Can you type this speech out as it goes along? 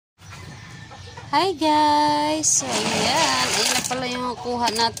Hi guys! So ayan, ayun na pala yung kuha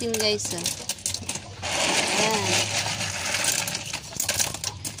natin guys. Ayan.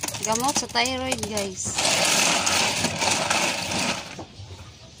 Gamot sa thyroid guys.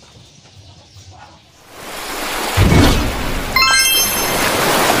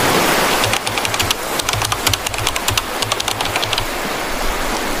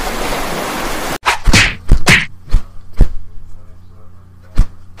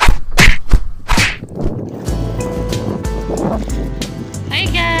 Hi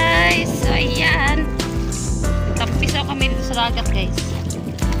guys! So ayan, tampisaw kami dito sa dagat guys.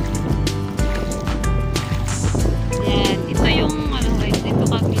 Ayan, ito yung ano guys, dito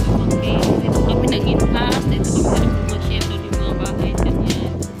kami lumaki, dito kami nag-inhas, dito kami nag-Sheell yung mga bahay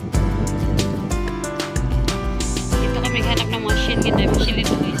ganyan. Dito kami hanap ng mga Sheell, kita yung Sheell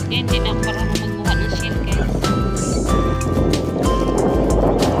ito guys. Ngayon hindi na ako marunong magbuhat ng Sheell guys.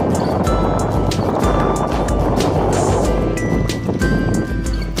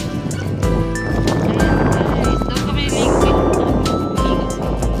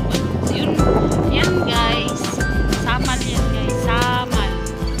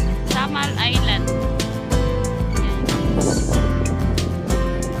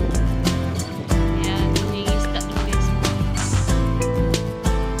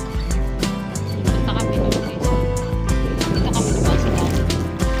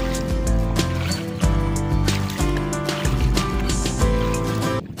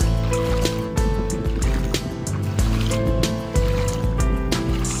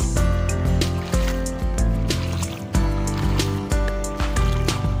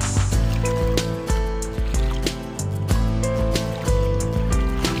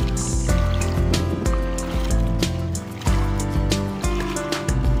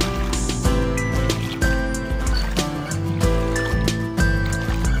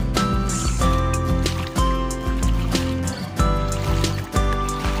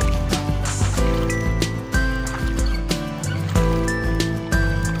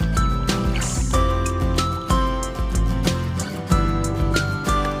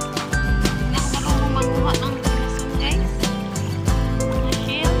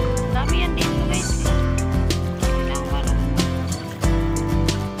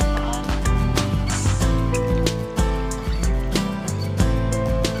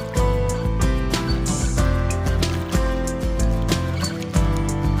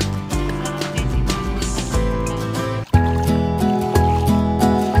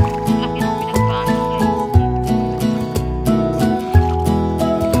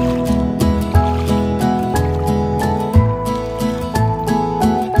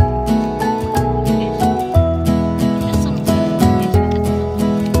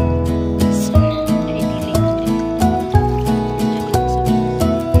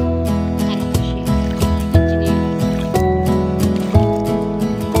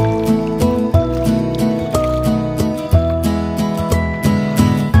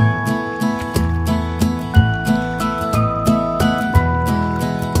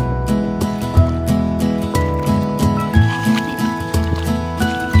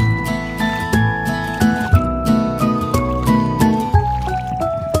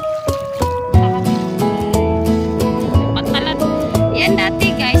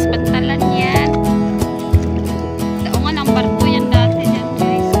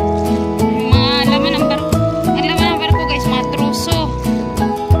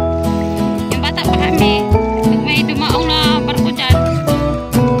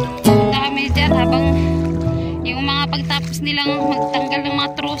 Nilang magtanggal ng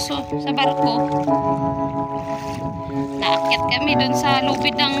mga troso sa barko, naakyat kami dun sa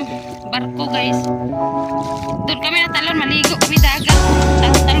lubid ng barko guys. Doon kami natalon, maligo kami dagat,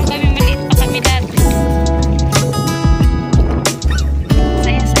 talon kami, maliit pa kami dati.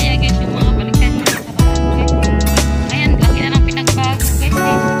 Saya-saya guys yung mga balikan nyo sa barko. Ayan, laki na ng pinagbago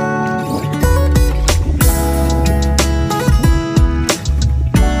guys.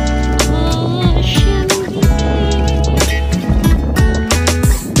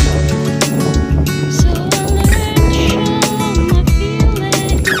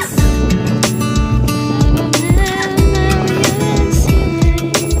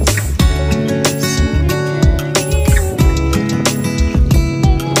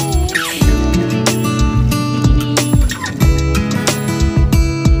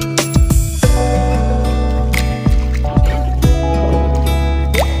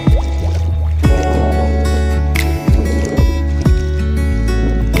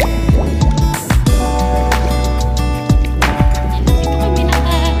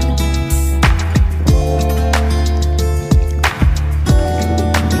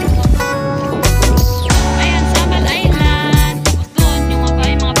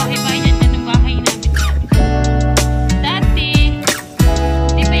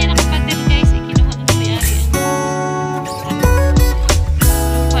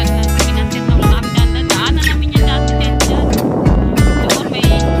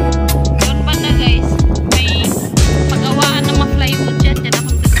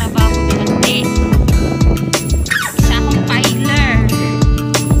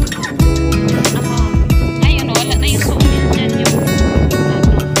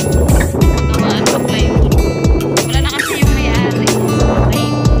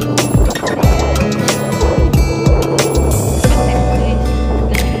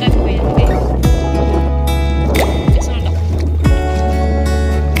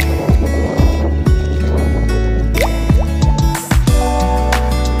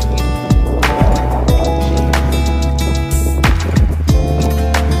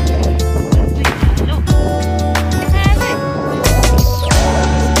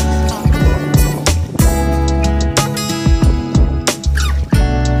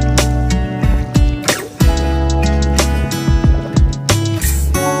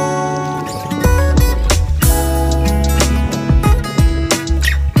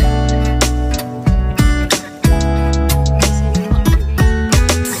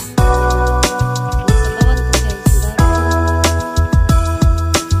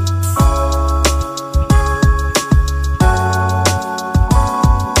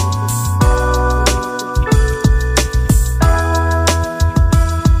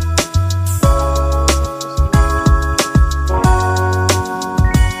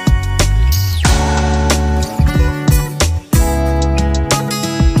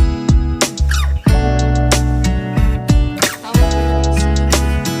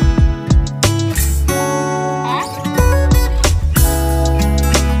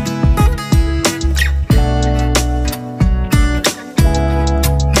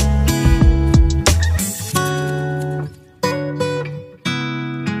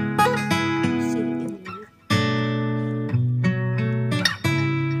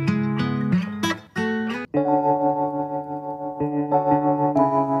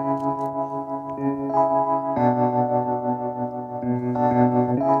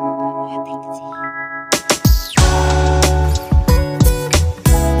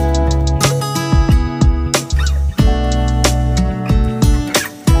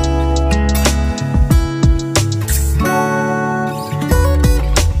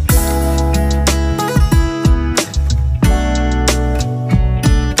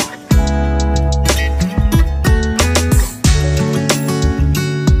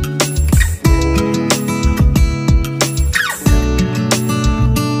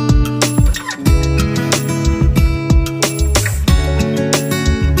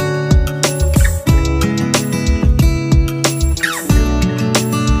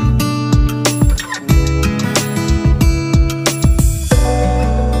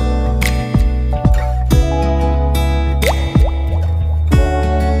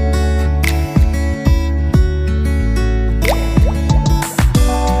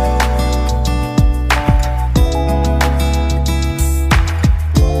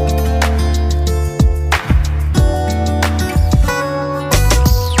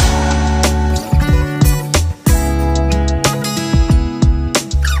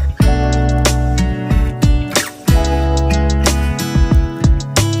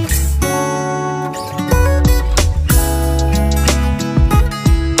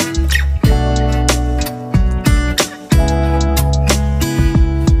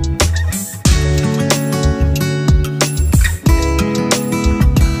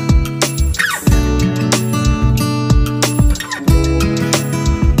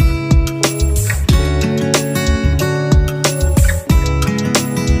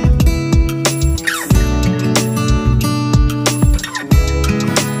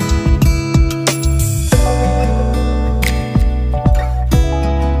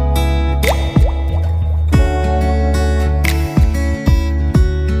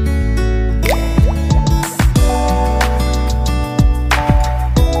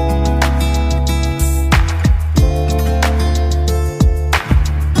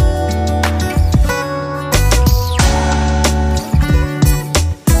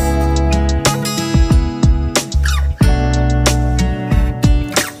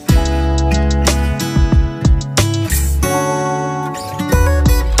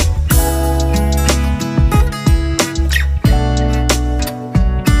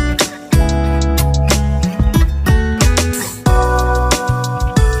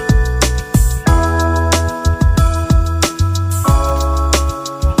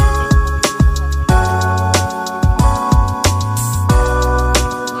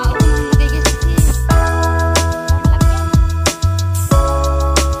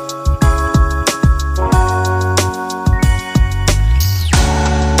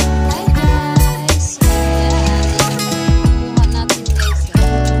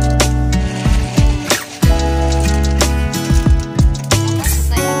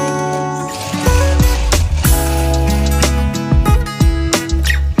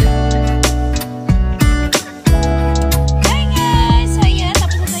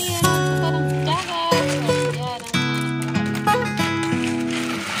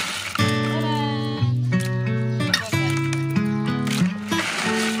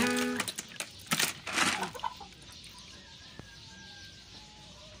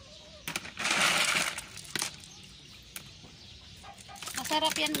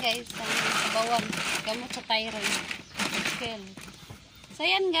 Masarap yan guys. Bawang. Gamot sa thyroid. Sheell. So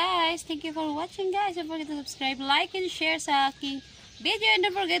yan guys. Thank you for watching guys. Don't forget to subscribe, like, and share sa aking video. And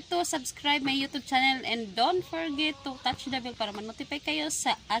don't forget to subscribe my YouTube channel. And don't forget to touch the bell para ma-notify kayo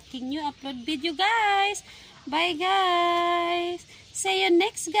sa aking new upload video guys. Bye guys. See you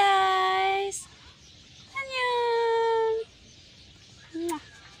next guys. Annyeong.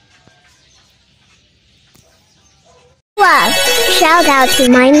 Love. Shout out to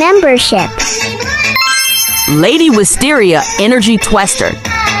my membership. Lady Wisteria Energy Twister.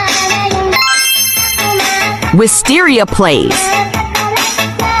 Wisteria Plays.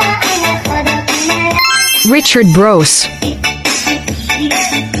 Richard Bros.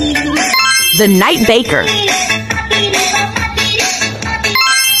 The Night Baker.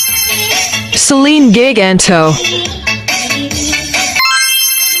 Celine Giganto.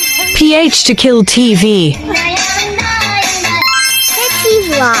 PH to Kill TV.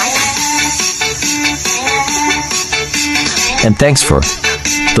 And thanks for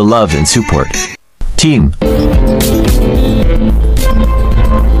the love and support. Team.